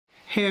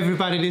Hey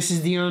everybody, this is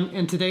Dion,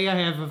 and today I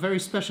have a very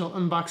special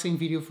unboxing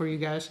video for you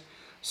guys.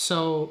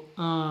 So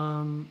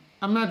I'm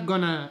not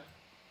gonna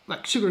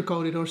like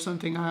sugarcoat it or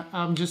something.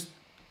 I'm just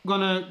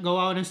gonna go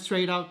out and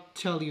straight out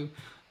tell you.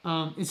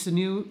 It's the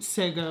new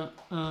Sega,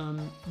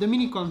 the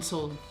mini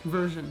console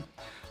version.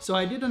 So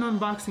I did an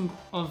unboxing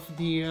of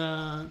the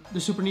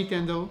Super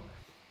Nintendo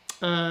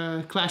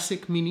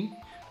Classic Mini.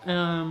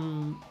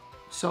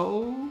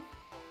 So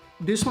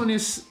this one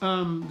is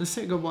the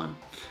Sega one.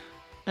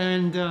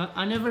 And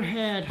I never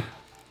had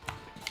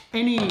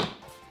any,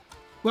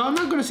 well, I'm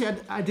not gonna say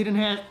I didn't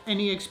have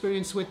any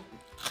experience with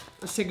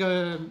a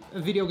Sega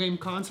video game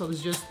console.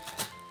 It's just,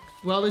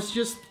 well, it's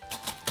just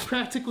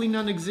practically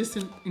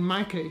non-existent in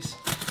my case.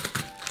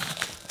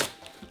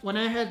 When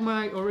I had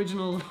my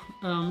original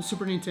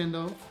Super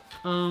Nintendo,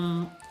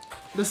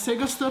 the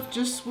Sega stuff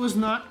just was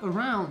not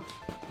around,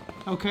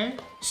 okay?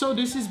 So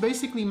this is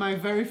basically my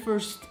very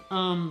first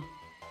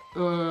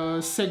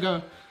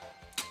Sega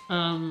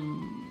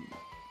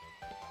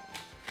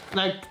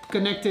like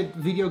connected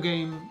video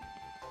game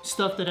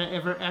stuff that I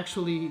ever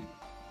actually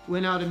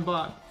went out and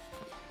bought.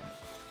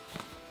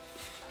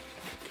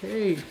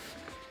 Okay,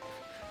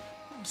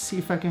 let's see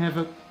if I can have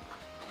a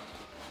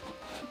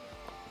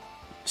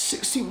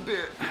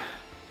 16-bit.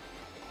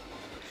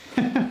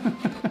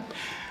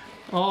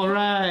 All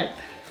right,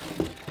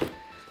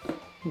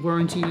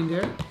 warranty in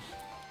there.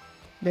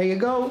 There you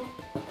go.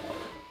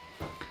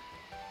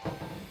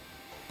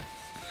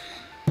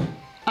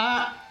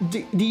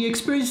 The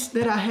experience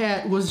that I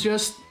had was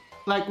just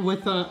like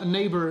with a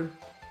neighbor,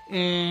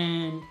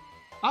 and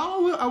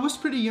I was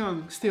pretty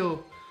young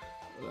still.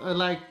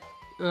 The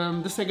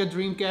Sega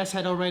Dreamcast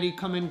had already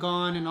come and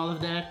gone and all of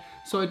that,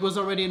 so it was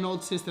already an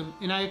old system,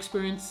 and I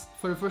experienced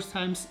for the first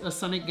time a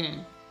Sonic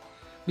game.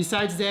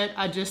 Besides that,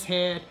 I just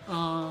had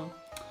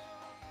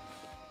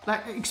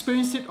like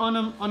experienced it on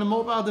a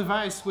mobile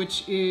device,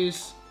 which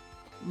is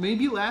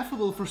maybe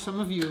laughable for some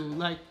of you.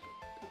 Like,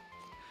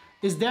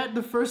 is that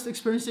the first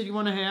experience that you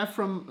want to have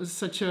from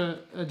such a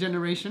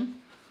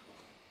generation?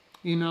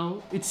 You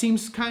know, it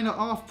seems kind of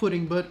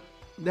off-putting, but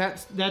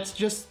that's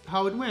just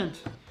how it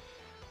went.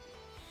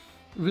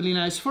 Really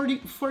nice. 40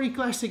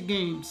 classic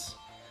games.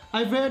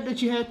 I read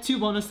that you had 2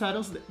 bonus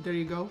titles. There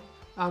you go.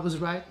 I was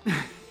right.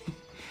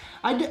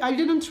 I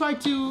didn't try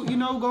to, you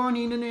know, go on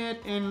the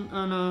internet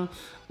and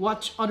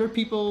watch other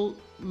people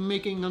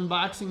making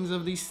unboxings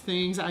of these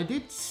things. I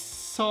did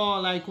saw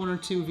like 1 or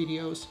 2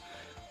 videos.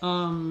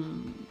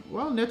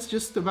 Well, that's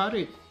just about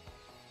it.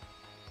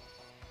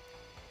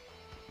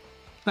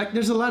 Like,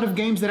 there's a lot of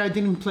games that I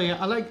didn't play.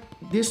 I like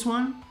this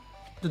one,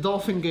 the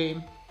dolphin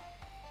game.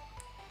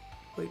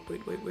 Wait.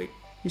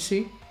 You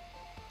see?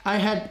 I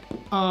had,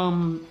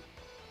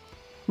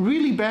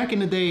 really back in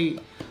the day,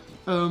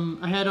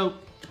 I had a,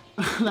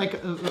 like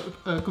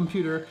a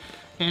computer,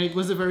 and it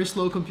was a very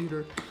slow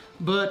computer.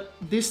 But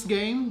this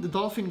game, the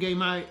dolphin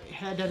game, I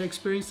had that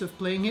experience of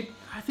playing it.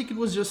 I think it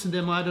was just a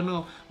demo, I don't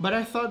know. But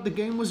I thought the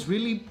game was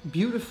really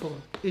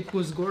beautiful. It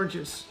was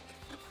gorgeous.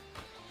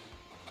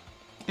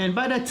 And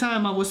by that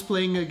time, I was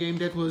playing a game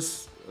that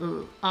was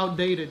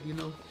outdated, you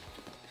know.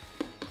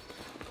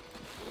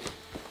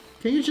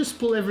 Can you just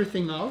pull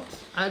everything out?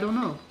 I don't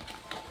know.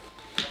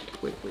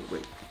 Wait.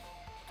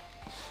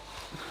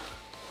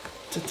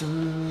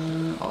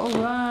 Ta-da! All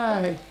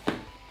right.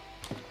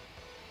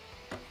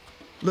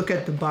 Look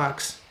at the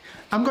box.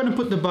 I'm gonna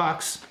put the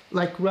box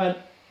like right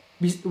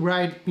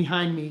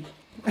behind me,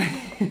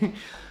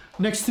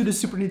 next to the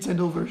Super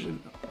Nintendo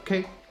version.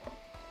 Okay.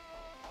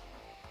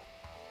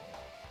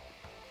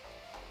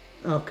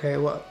 Okay.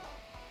 Well,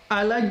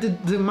 I like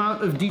the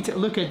amount of detail.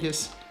 Look at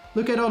this.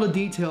 Look at all the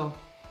detail.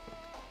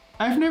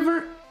 I've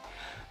never.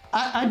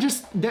 I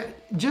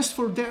just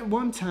for that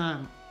one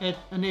time at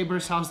a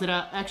neighbor's house that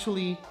I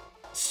actually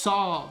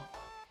saw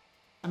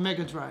a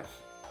Mega Drive.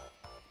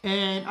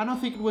 And I don't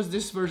think it was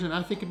this version.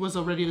 I think it was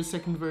already the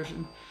second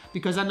version,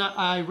 because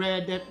I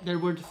read that there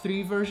were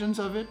 3 versions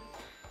of it.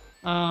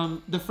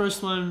 The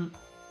first one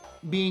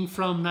being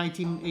from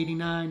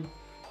 1989.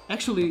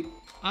 Actually,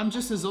 I'm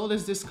just as old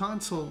as this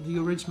console, the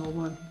original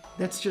one.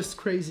 That's just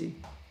crazy.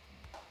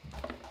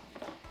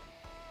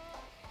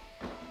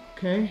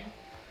 Okay.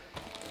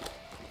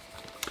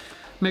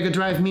 Mega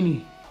Drive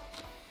Mini.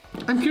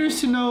 I'm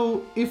curious to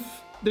know if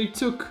they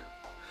took,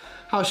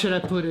 how should I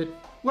put it?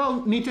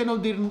 Well,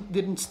 Nintendo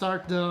didn't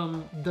start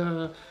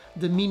the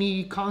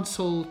mini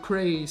console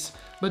craze,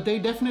 but they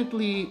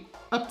definitely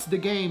upped the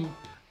game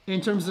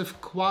in terms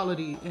of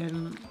quality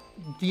and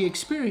the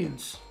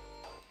experience.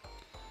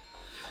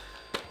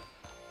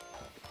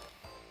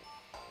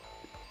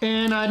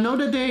 And I know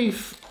that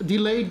they've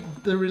delayed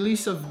the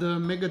release of the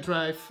Mega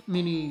Drive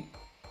Mini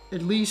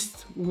at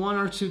least 1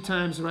 or 2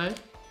 times, right?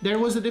 There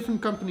was a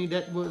different company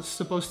that was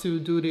supposed to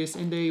do this,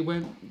 and they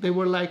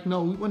were like,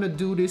 no, we want to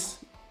do this,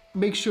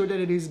 make sure that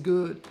it is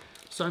good.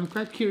 So I'm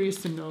quite curious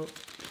to know.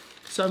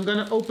 So I'm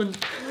gonna open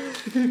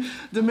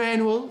the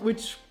manual,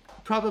 which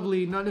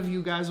probably none of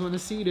you guys want to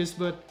see this,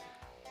 but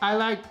I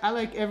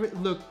like every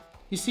look.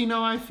 You see,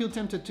 now I feel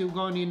tempted to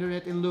go on the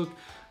internet and look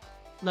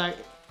like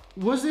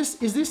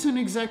is this an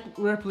exact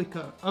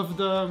replica of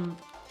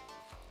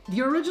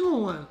the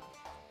original one?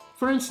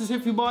 For instance,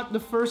 if you bought the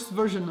first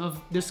version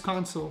of this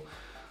console,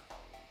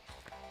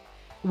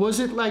 was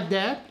it like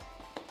that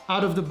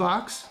out of the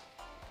box?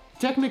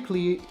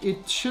 Technically,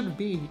 it should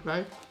be,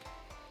 right?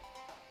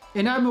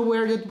 And I'm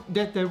aware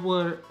that there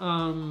were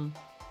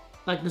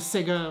like the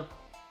Sega,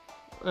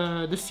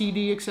 the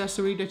CD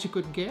accessory that you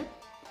could get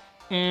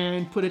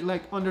and put it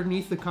like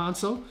underneath the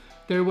console.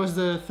 There was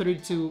the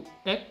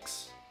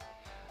 32X,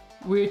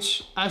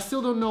 which I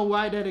still don't know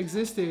why that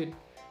existed,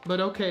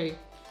 but okay.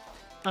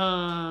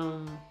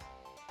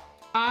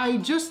 I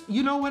just,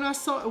 you know, when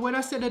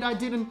I said that I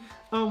didn't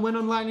went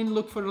online and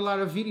looked for a lot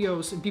of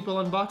videos and people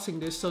unboxing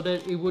this so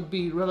that it would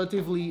be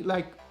relatively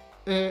like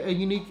a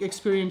unique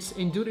experience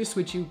and do this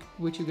with you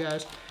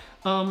guys.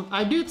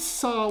 I did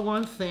saw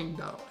one thing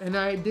though, and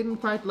I didn't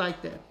quite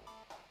like that.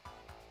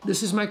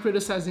 This is my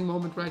criticizing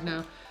moment right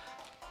now.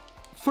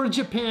 For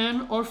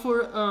Japan or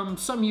for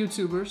some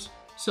YouTubers,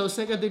 so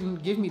Sega didn't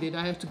give me that,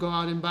 I have to go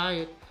out and buy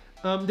it.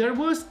 There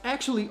was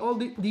actually all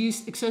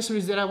these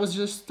accessories that I was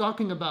just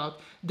talking about.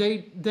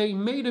 They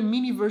made a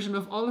mini version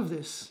of all of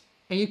this,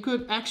 and you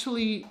could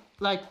actually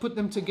like put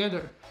them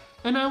together.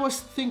 And I was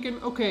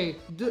thinking, okay,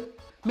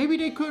 maybe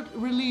they could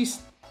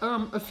release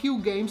a few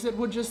games that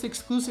were just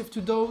exclusive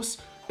to those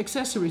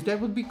accessories. That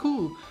would be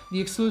cool.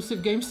 The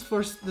exclusive games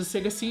for the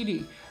Sega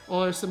CD,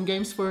 or some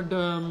games for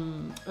the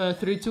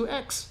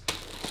 32X.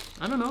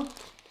 I don't know.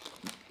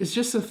 It's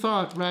just a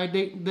thought, right?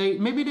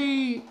 Maybe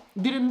they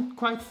didn't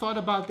quite thought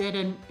about that,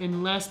 and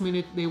in last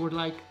minute they were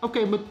like,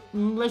 okay, but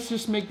let's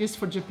just make this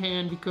for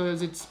Japan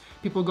because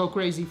people go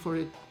crazy for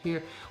it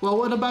here. Well,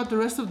 what about the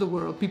rest of the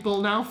world?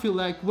 People now feel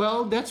like,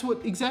 well, that's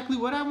exactly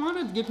what I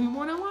wanted. Give me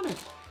what I wanted.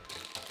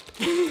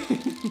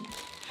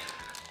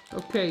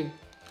 Okay,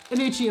 an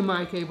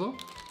HDMI cable,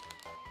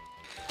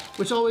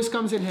 which always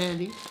comes in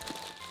handy.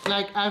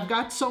 Like, I've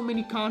got so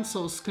many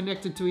consoles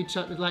connected to each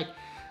other, like,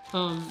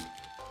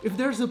 if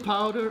there's a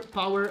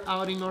power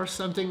outing or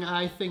something,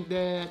 I think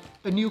that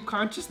a new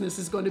consciousness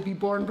is going to be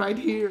born right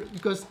here,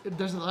 because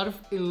there's a lot of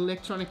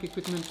electronic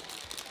equipment,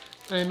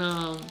 and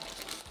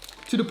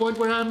to the point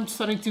where I'm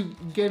starting to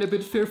get a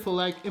bit fearful,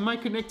 like, am I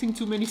connecting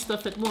too many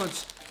stuff at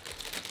once?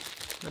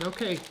 But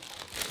okay.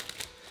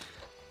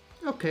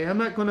 Okay, I'm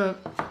not gonna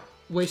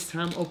waste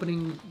time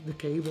opening the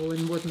cable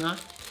and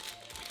whatnot.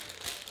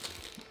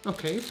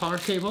 Okay, power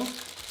cable.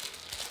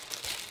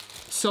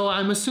 So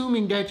I'm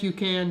assuming that you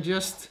can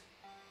just,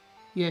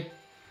 yeah,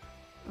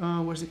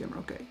 where's the camera?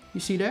 Okay, you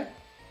see that?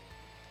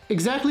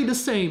 Exactly the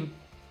same.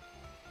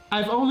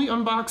 I've only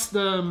unboxed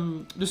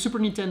the Super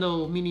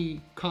Nintendo Mini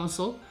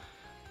console,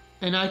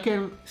 and I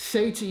can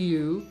say to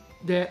you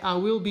that I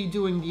will be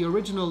doing the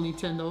original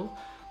Nintendo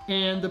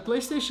and the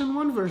PlayStation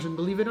 1 version,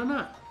 believe it or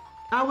not.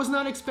 I was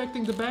not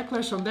expecting the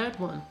backlash on that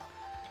one,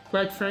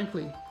 quite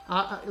frankly.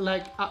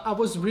 I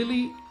was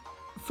really,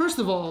 first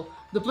of all,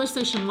 the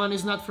PlayStation 1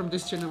 is not from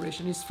this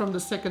generation, it's from the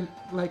second,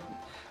 like,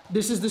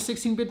 this is the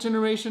 16-bit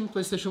generation,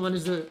 PlayStation 1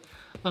 is the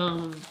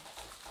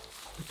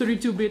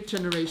 32-bit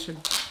generation.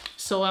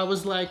 So I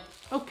was like,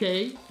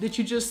 okay, did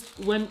you just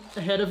went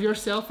ahead of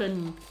yourself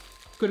and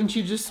couldn't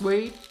you just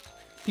wait?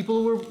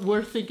 People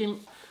were thinking,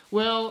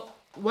 well,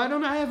 why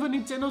don't I have a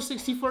Nintendo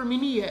 64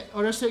 Mini yet,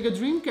 or a Sega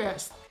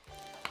Dreamcast?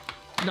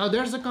 Now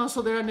there's a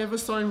console that I never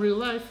saw in real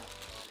life.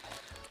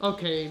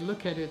 Okay,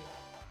 look at it.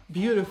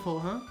 Beautiful,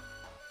 huh?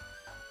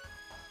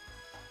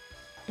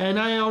 And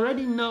I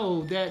already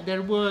know that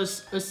there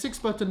was a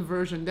 6-button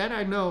version, that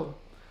I know.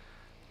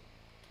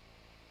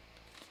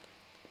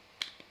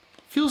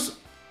 Feels,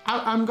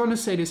 I'm gonna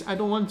say this, I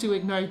don't want to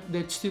ignite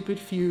that stupid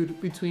feud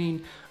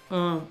between,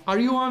 are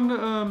you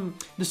on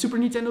the Super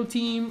Nintendo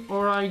team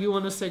or are you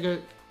on the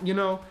Sega, you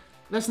know?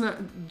 Let's not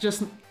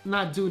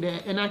do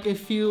that. And I can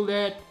feel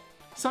that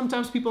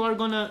sometimes people are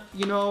gonna,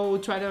 you know,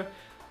 try to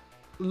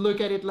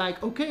look at it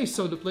like, okay,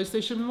 so the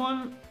PlayStation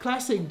 1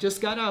 Classic just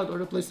got out, or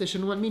the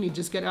PlayStation 1 Mini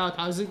just got out.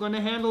 How's it gonna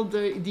handle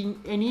the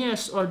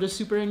NES or the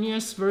Super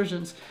NES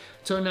versions?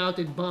 Turn out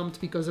it bumped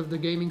because of the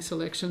gaming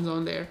selections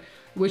on there,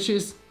 which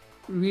is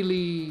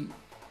really,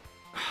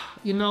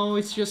 you know,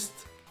 it's just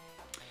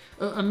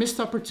a missed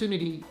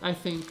opportunity, I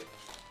think.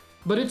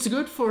 But it's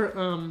good for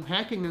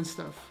hacking and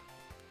stuff.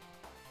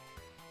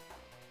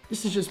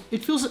 This is just,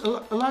 it feels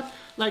a lot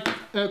like,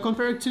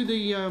 compared to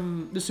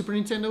the Super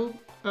Nintendo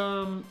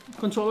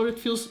controller, it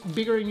feels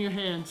bigger in your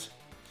hands.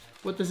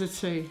 What does it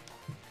say?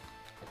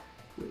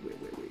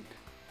 Wait.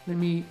 Let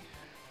me...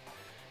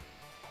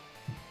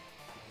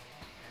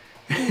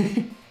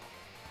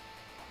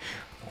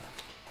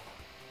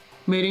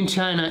 Made in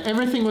China.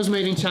 Everything was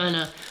made in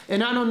China.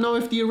 And I don't know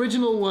if the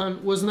original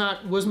one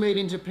was made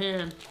in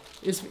Japan.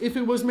 If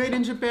it was made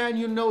in Japan,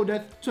 you know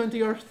that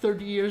 20 or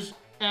 30 years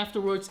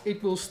afterwards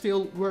it will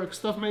still work.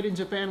 Stuff made in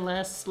Japan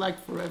lasts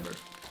like forever.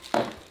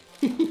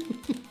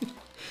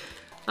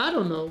 I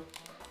don't know,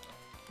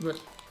 but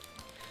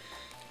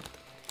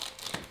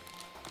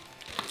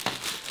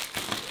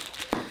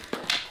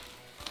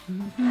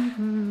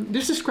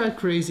this is quite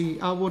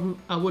crazy. I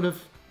would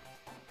have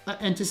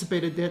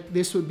anticipated that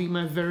this would be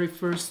my very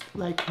first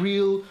like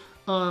real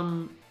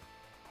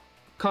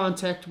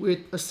contact with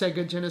a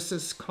Sega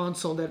Genesis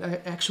console that I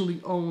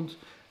actually owned.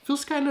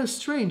 Feels kind of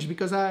strange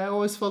because I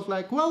always felt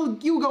like, well,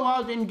 you go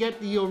out and get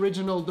the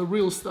original, the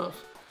real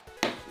stuff.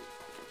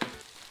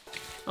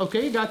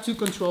 Okay, got 2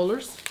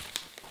 controllers.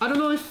 I don't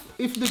know if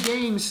the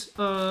games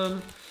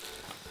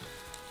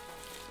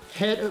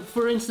had,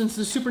 for instance,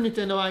 the Super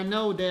Nintendo, I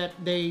know that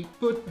they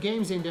put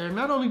games in there,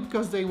 not only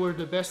because they were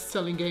the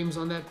best-selling games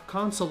on that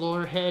console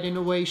or had in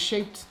a way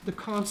shaped the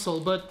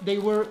console, but they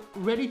were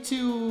ready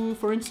to,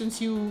 for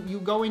instance, you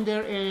go in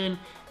there and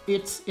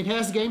it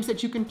has games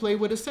that you can play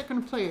with a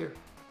second player.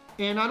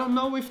 And I don't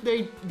know if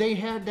they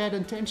had that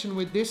intention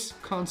with this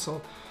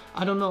console.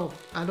 I don't know.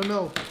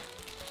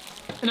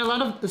 And a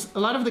lot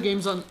of the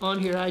games on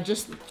here, I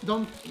just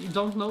don't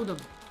know them.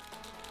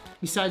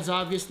 Besides,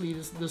 obviously,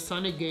 the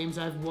Sonic games,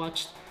 I've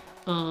watched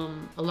a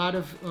lot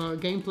of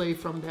gameplay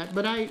from that,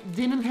 but I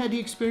didn't have the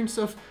experience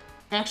of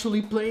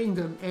actually playing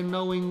them and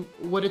knowing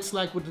what it's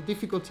like, what the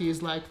difficulty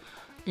is like,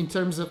 in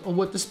terms of, or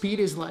what the speed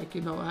is like.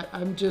 You know,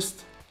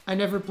 I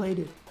never played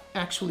it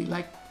actually,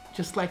 like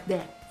just like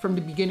that, from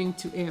the beginning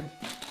to end.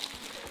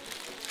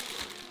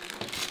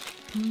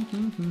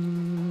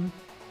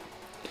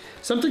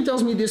 Something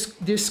tells me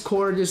this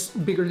chord is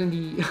bigger than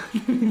the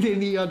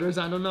than the others.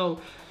 I don't know.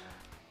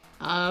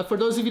 For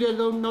those of you that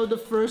don't know, the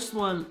first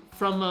one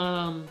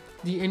from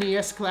the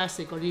NES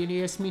Classic or the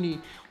NES Mini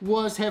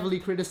was heavily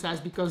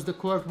criticized because the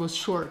cord was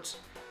short.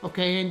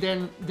 Okay, and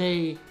then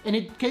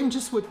it came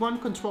just with 1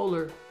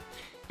 controller,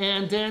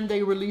 and then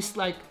they released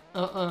like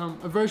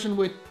a version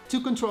with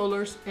 2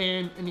 controllers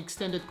and an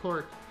extended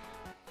cord.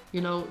 You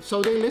know,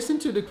 so they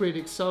listened to the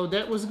critics, so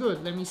that was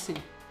good. Let me see.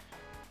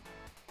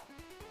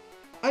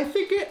 I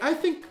think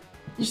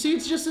you see,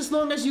 it's just as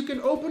long as you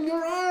can open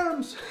your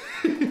arms.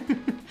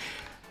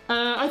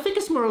 I think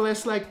it's more or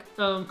less like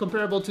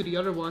comparable to the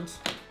other ones.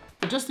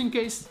 But just in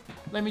case,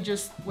 let me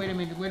just, wait a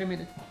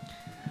minute.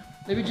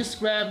 Let me just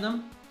grab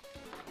them.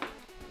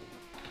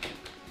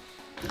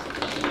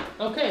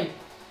 Okay.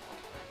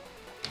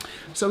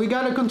 So we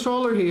got a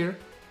controller here.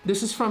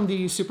 This is from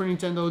the Super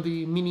Nintendo,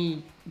 the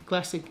Mini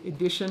Classic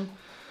Edition.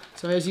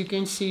 So as you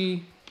can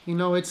see, you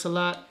know, it's a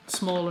lot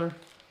smaller.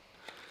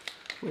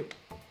 Wait.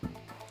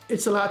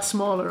 It's a lot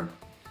smaller.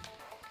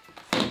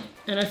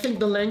 And I think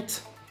the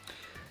length,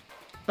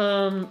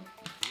 I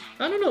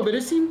don't know, but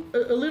it seemed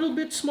a little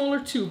bit smaller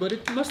too, but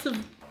it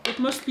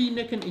must be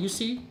neck and, you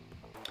see?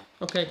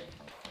 Okay.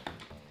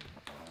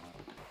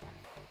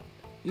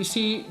 You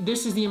see,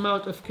 this is the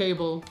amount of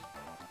cable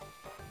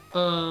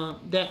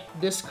that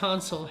this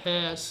console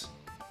has,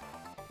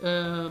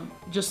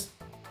 just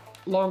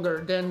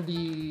longer than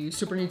the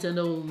Super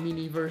Nintendo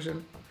Mini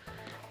version.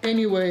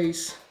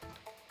 Anyways,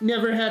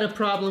 never had a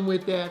problem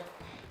with that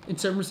in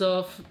terms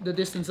of the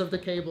distance of the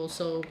cable,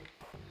 so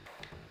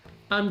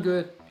I'm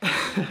good.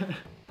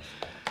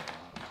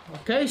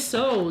 Okay,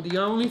 so the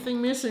only thing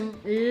missing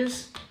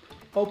is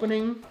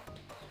opening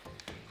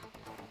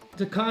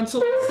the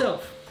console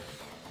itself.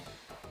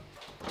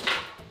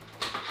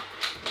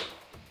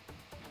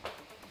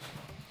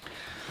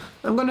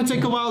 I'm gonna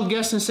take a wild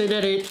guess and say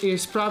that it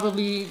is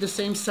probably the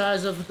same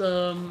size of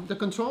the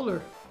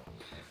controller,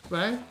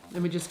 right?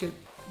 Let me just get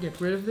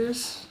rid of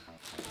this,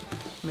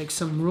 make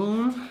some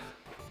room.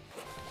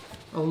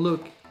 Oh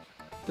look,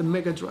 the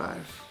Mega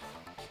Drive.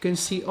 You can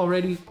see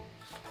already,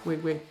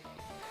 wait. You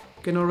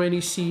can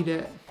already see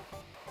that.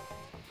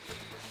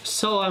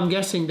 So I'm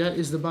guessing that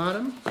is the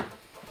bottom.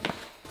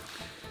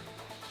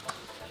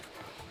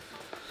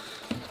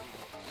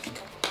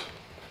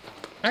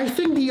 I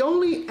think the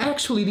only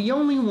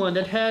one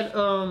that had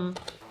a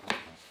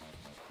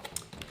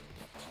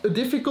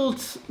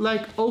difficult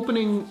like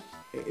opening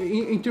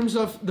in terms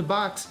of the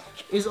box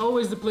is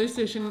always the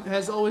PlayStation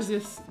has always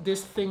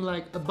this thing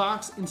like a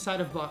box inside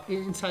a box.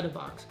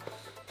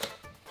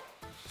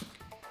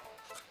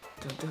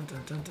 Dun, dun,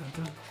 dun, dun, dun,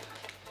 dun.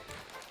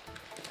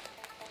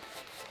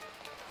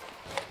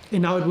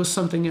 And now it was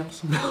something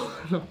else. No.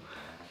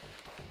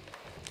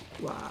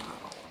 Wow.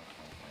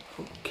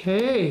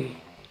 Okay.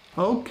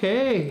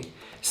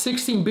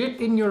 16-bit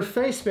in your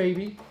face,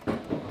 baby.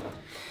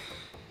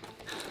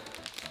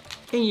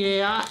 And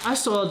yeah, I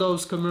saw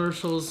those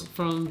commercials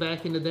from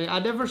back in the day. I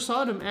never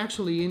saw them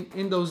actually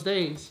in those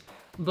days.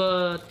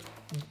 But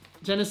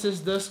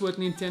Genesis does what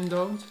Nintendo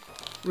don't.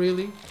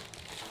 Really.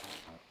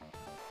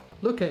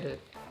 Look at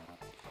it.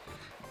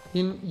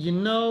 You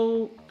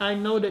know, I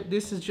know that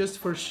this is just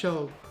for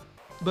show.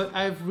 But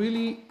I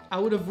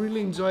would have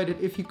really enjoyed it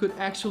if you could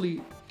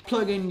actually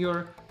plug in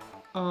your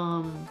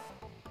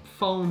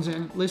phones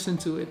and listen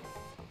to it.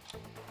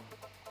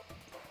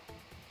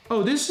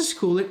 Oh, this is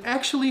cool. It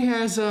actually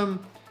has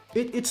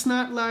it's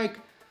not like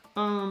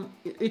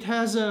it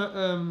has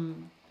a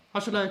how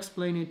should I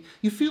explain it?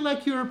 You feel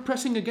like you're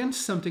pressing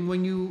against something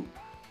when you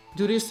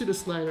do this to the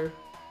slider.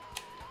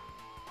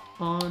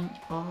 On,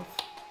 off,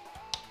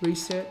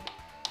 reset.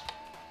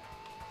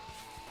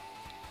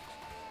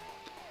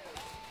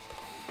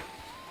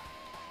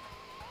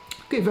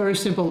 Okay, very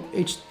simple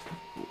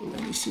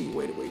let me see,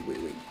 wait.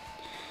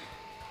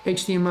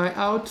 HDMI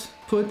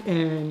output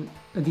and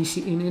a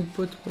DC in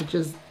input.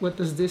 What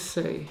does this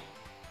say?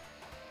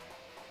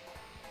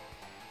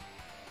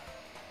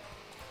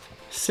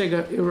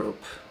 Sega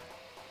Europe.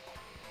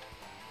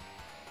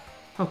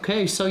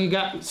 Okay, so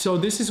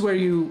this is where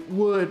you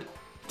would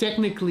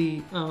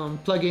technically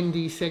plug in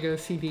the Sega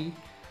CD.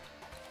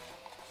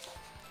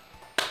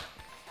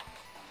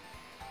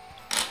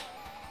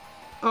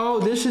 Oh,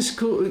 this is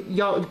cool.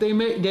 Yo,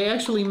 they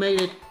actually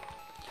made it.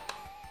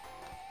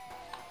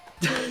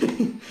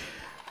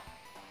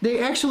 They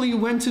actually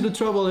went to the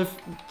trouble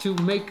to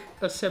make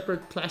a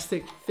separate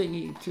plastic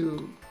thingy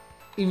to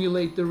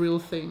emulate the real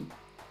thing.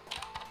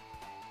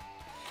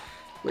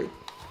 Wait.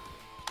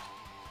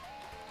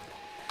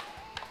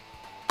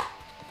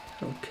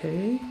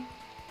 Okay.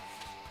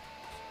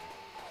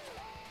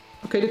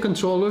 Okay, the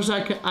controllers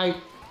I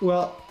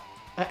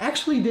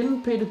actually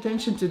didn't pay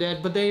attention to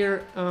that, but they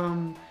are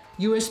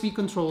USB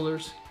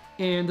controllers,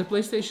 and the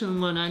PlayStation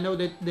 1, I know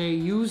that they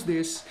use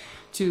this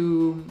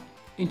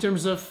in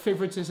terms of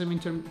favoritism,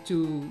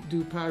 to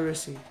do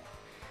piracy.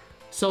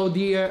 So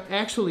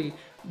actually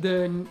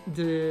the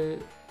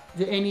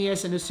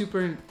NES and the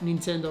Super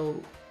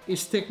Nintendo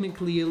is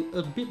technically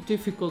a bit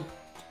difficult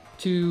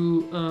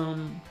to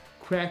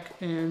crack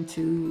and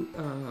to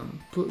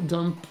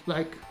dump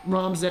like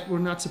ROMs that were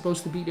not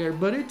supposed to be there.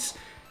 But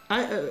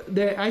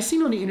I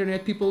seen on the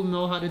internet people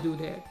know how to do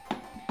that.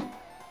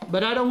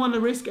 But I don't want to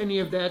risk any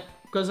of that,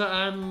 because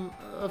I'm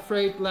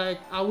afraid like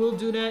I will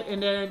do that,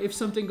 and then if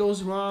something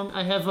goes wrong,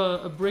 I have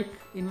a brick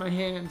in my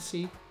hand.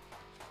 See,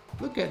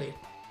 look at it.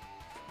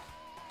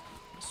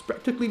 It's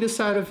practically the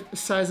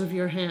size of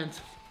your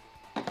hand.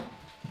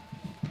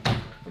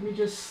 Let me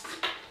just.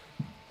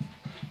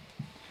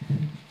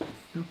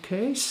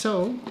 Okay,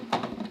 so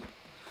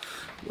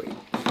wait.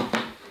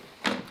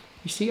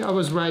 You see, I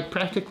was right.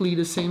 Practically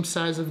the same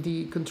size of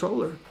the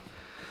controller.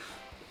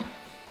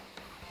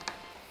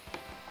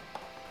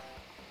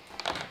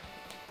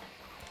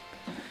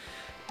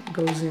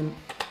 Goes in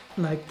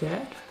like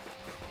that.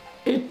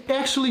 It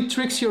actually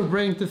tricks your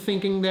brain to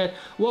thinking that,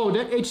 whoa,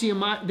 that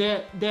HDMI,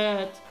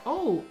 that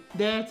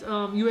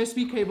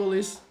USB cable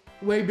is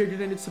way bigger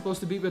than it's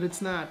supposed to be, but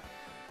it's not.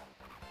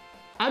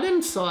 I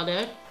didn't saw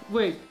that.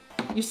 Wait,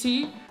 you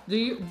see?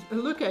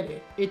 Look at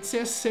it. It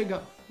says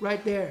Sega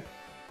right there.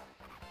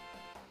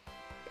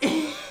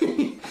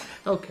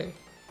 Okay.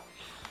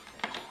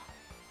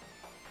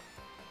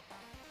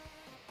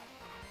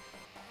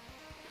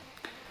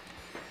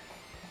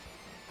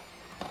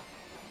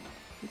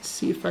 Let's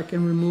see if I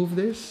can remove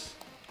this.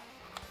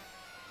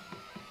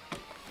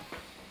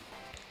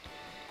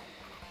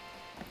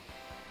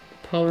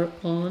 Power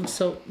on.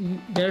 So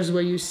there's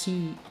where you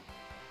see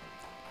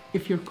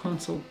if your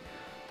console.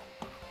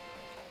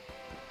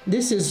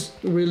 This is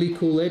really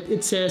cool.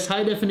 It says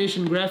high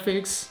definition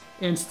graphics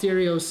and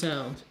stereo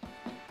sound.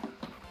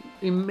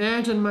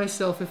 Imagine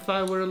myself if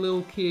I were a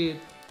little kid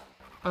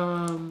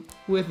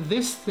with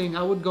this thing.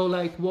 I would go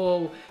like,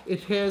 whoa,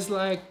 it has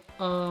like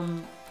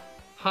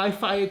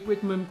hi-fi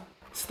equipment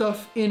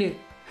stuff in it.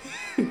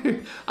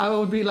 I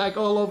would be like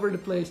all over the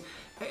place.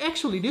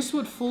 Actually, this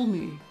would fool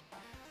me,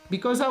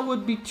 because I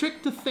would be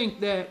tricked to think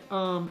that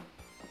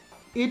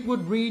it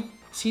would read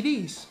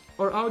CDs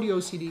or audio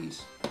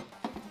CDs.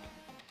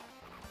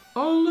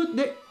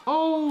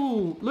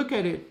 Oh, look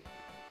at it.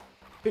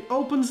 It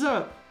opens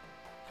up.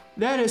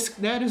 That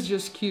is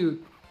just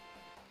cute.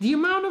 The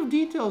amount of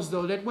details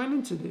though that went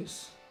into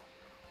this.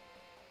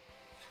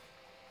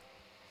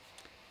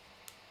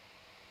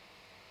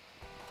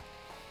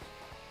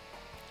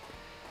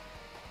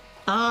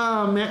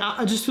 Ah man,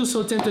 I just feel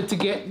so tempted to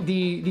get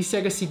the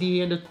Sega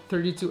CD and the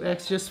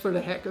 32X just for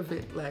the heck of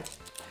it. Like,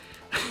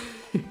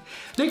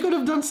 they could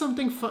have done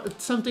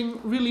something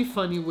really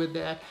funny with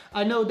that.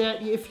 I know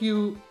that if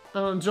you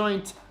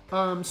joined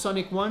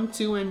Sonic 1,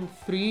 2, and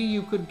 3,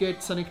 you could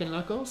get Sonic and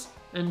Knuckles.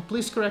 And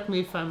please correct me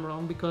if I'm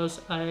wrong,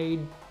 because I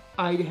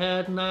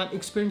had not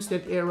experienced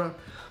that era.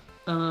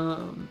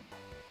 And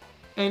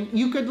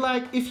you could,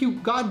 like, if you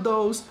got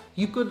those,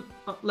 you could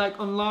like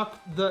unlock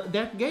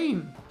that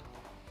game.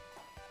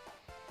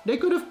 They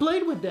could have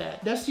played with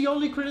that. That's the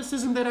only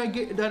criticism that I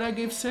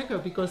gave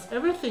Sega, because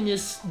everything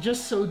is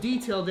just so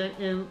detailed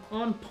and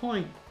on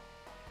point.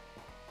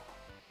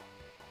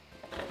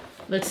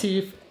 Let's see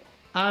if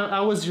I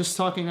was just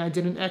talking. I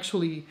didn't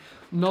actually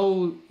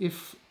know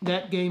if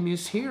that game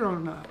is here or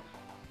not.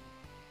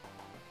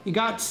 You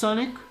got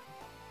Sonic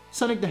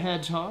the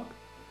Hedgehog,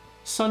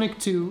 Sonic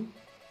 2.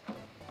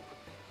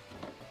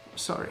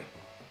 Sorry,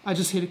 I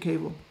just hit a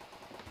cable.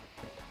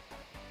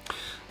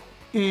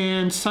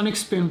 And Sonic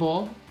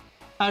Spinball.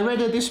 I read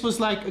that this was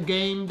like a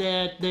game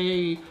that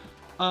they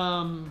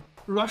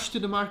rushed to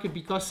the market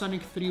because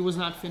Sonic 3 was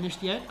not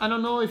finished yet. I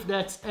don't know if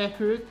that's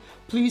accurate.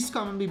 Please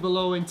comment me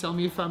below and tell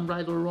me if I'm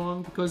right or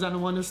wrong, because I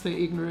don't want to stay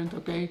ignorant,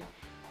 okay?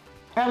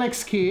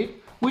 Alex Kidd,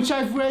 which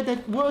I've read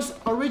that was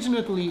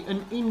originally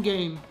an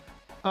in-game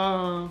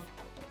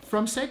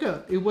from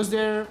Sega. It was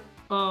their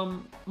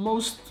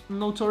most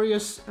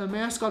notorious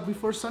mascot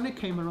before Sonic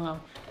came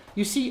around.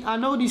 You see, I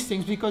know these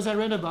things because I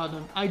read about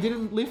them. I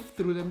didn't live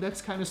through them.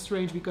 That's kind of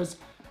strange because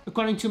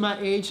according to my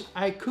age,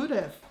 I could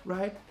have,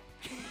 right?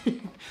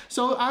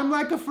 So I'm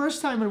like a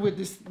first timer with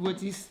these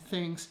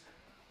things.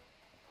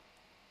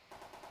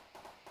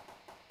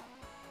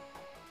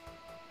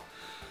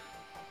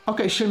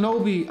 Okay,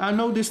 Shinobi. I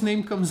know this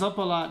name comes up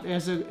a lot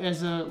as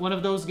a one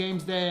of those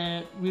games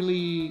that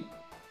really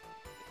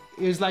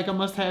is like a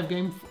must-have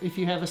game if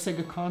you have a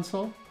Sega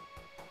console.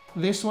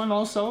 This one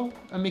also,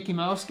 a Mickey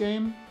Mouse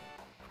game.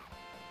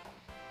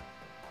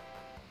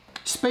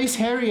 Space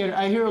Harrier,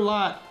 I hear a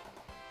lot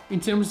in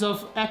terms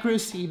of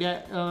accuracy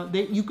that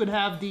you could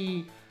have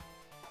a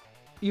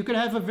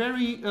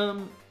very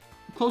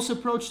close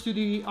approach to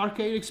the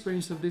arcade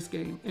experience of this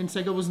game, and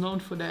Sega was known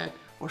for that.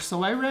 Or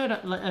so I read.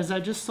 As I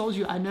just told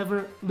you, I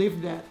never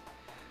lived that.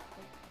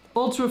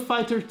 Ultra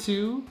Fighter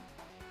 2,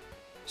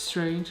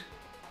 strange.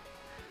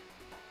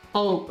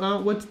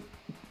 Oh, what?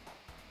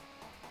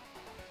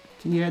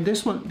 Yeah,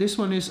 this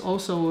one is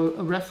also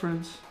a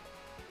reference.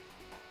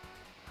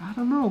 I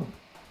don't know.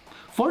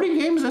 40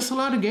 games, that's a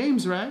lot of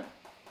games, right?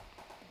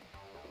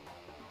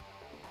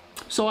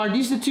 So are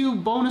these the two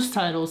bonus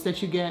titles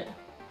that you get?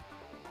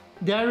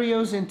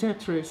 Darius and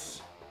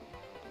Tetris.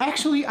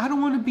 Actually, I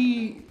don't want to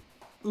be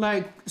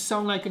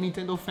sound like a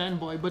Nintendo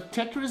fanboy, but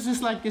Tetris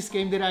is like this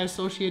game that I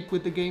associate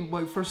with the Game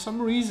Boy for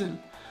some reason.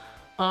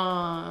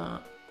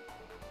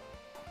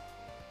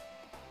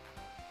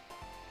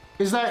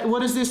 Is that,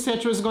 what is this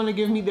Tetris going to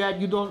give me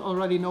that you don't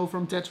already know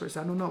from Tetris?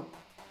 I don't know.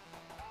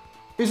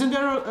 Isn't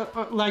there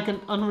like an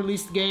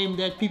unreleased game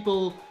that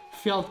people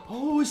felt,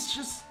 oh, it's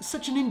just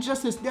such an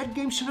injustice, that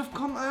game should have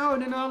come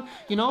out, and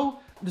you know,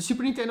 the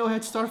Super Nintendo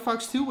had Star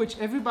Fox 2, which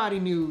everybody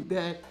knew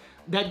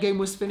that game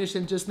was finished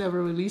and just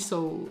never released,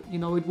 so you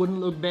know it wouldn't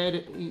look bad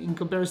in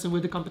comparison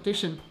with the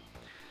competition.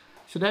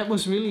 So that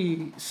was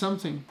really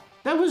something.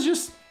 That was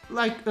just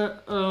like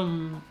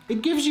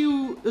it gives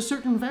you a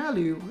certain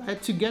value, right,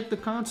 to get the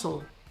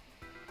console.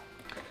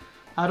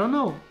 I don't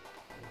know.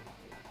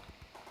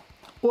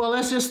 Well,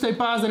 let's just stay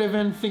positive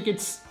and think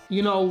it's,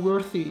 you know,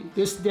 worthy,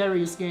 this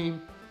Darius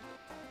game.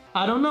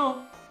 I don't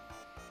know.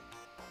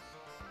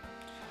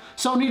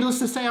 So needless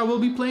to say, I will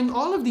be playing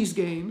all of these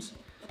games.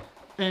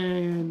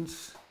 And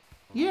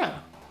yeah.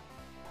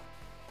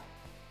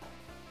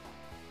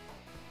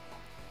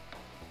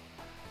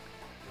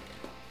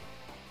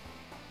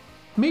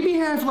 Maybe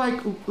have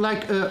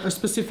like a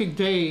specific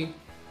day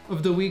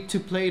of the week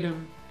to play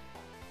them.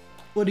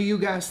 What do you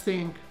guys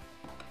think?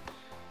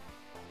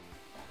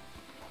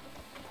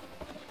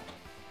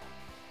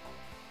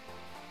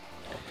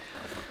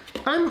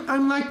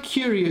 I'm like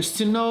curious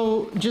to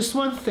know just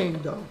one thing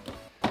though.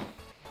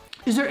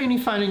 Is there any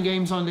fighting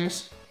games on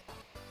this?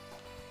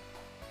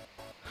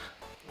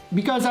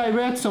 Because I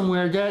read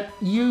somewhere that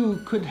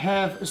you could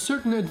have a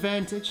certain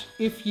advantage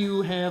if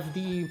you have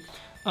the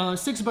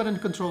 6-button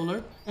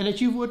controller, and that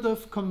you would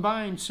have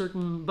combined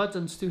certain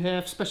buttons to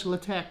have special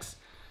attacks.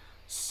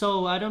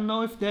 So I don't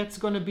know if that's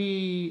gonna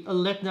be a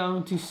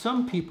letdown to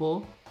some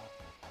people.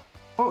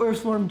 Or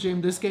Earthworm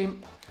Jim, this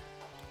game.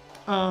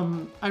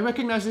 I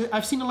recognize it.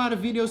 I've seen a lot of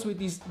videos with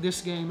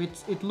this game.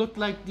 It looked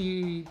like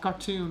the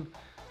cartoon.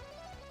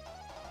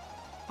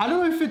 I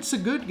don't know if it's a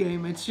good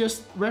game. It's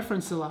just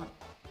referenced a lot.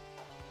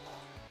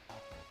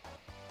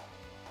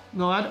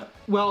 No,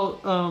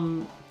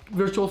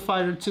 Virtual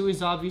Fighter 2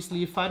 is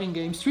obviously a fighting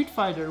game. Street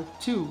Fighter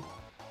 2.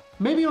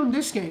 Maybe on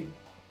this game.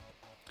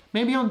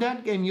 Maybe on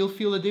that game you'll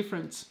feel a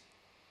difference.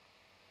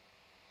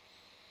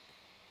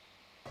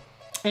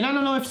 And I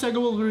don't know if Sega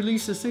will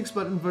release a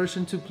 6-button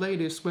version to play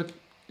this, but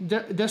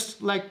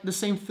that's like the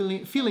same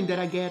feeling that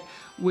I get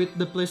with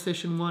the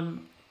PlayStation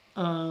 1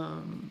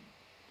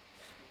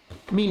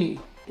 Mini,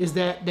 is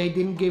that they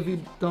didn't give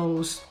you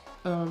those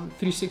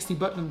 360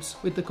 buttons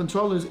with the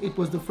controllers. It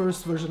was the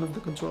first version of the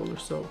controller,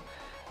 so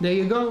there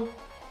you go.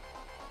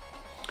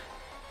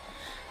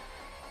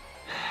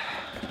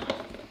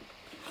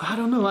 I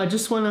don't know, I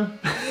just wanna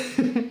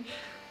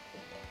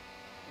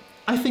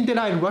I think that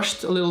I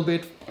rushed a little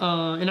bit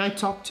and I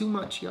talked too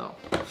much, y'all.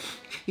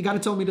 You gotta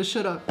tell me to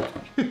shut up.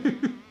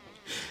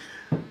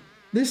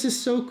 This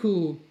is so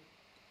cool.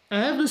 I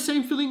have the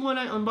same feeling when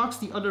I unbox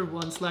the other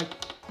ones, like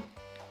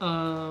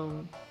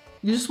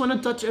you just want to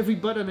touch every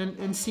button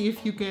and see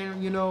if you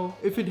can, you know,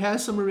 if it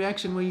has some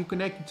reaction when you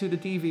connect it to the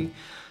TV.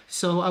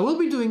 So I will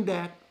be doing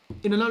that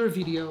in another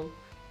video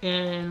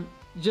and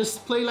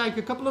just play like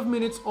a couple of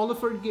minutes, all the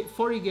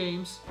 40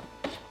 games.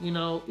 You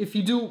know, if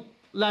you do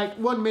like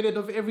 1 minute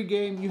of every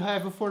game, you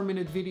have a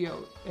 4-minute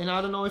video. And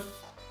I don't know if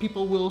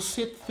people will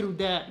sit through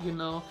that, you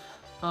know.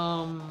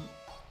 I'm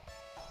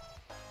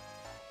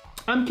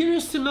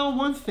curious to know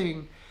one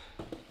thing.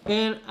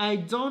 And I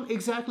don't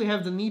exactly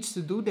have the needs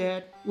to do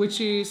that,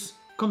 which is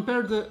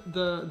compare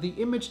the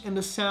image and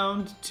the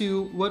sound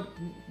to what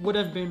would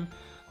have been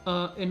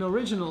an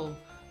original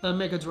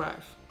Mega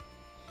Drive.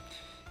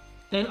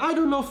 And I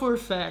don't know for a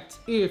fact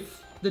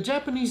if the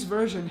Japanese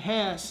version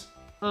has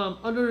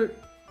other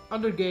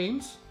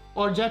games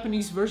or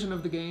Japanese version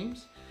of the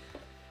games,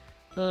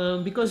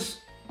 because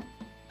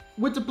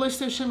with the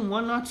PlayStation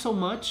 1, not so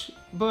much,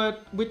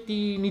 but with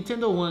the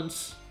Nintendo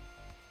ones,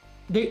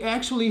 they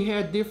actually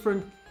had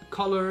different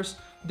colors,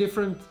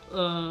 different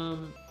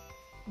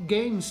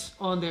games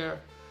on there.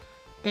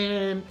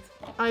 And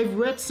I've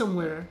read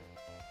somewhere,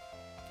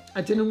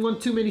 I didn't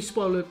want too many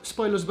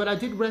spoilers, but I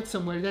did read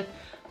somewhere that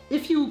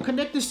if you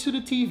connect this to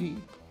the TV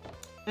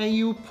and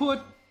you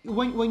put,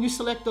 when you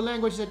select the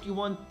language that you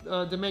want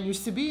the menus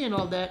to be and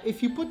all that,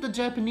 if you put the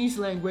Japanese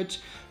language,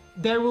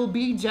 there will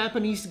be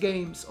Japanese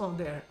games on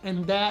there,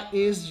 and that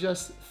is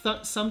just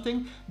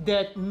something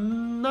that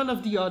none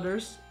of the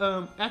others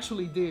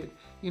actually did.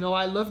 You know,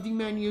 I love the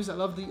menus, I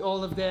love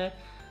all of that.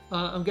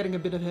 I'm getting a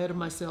bit ahead of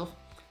myself,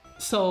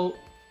 so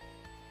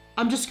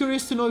I'm just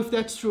curious to know if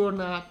that's true or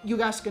not. You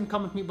guys can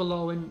comment me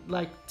below and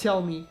like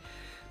tell me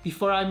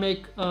before I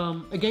make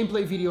a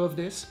gameplay video of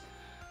this.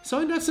 So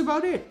and that's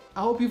about it.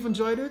 I hope you've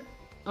enjoyed it.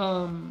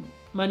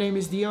 My name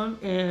is Dion,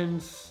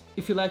 and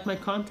if you like my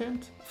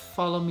content,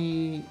 follow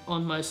me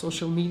on my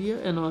social media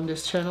and on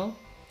this channel.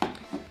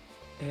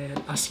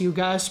 And I'll see you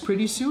guys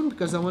pretty soon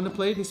because I want to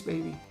play this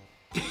baby.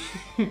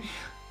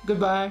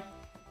 Goodbye.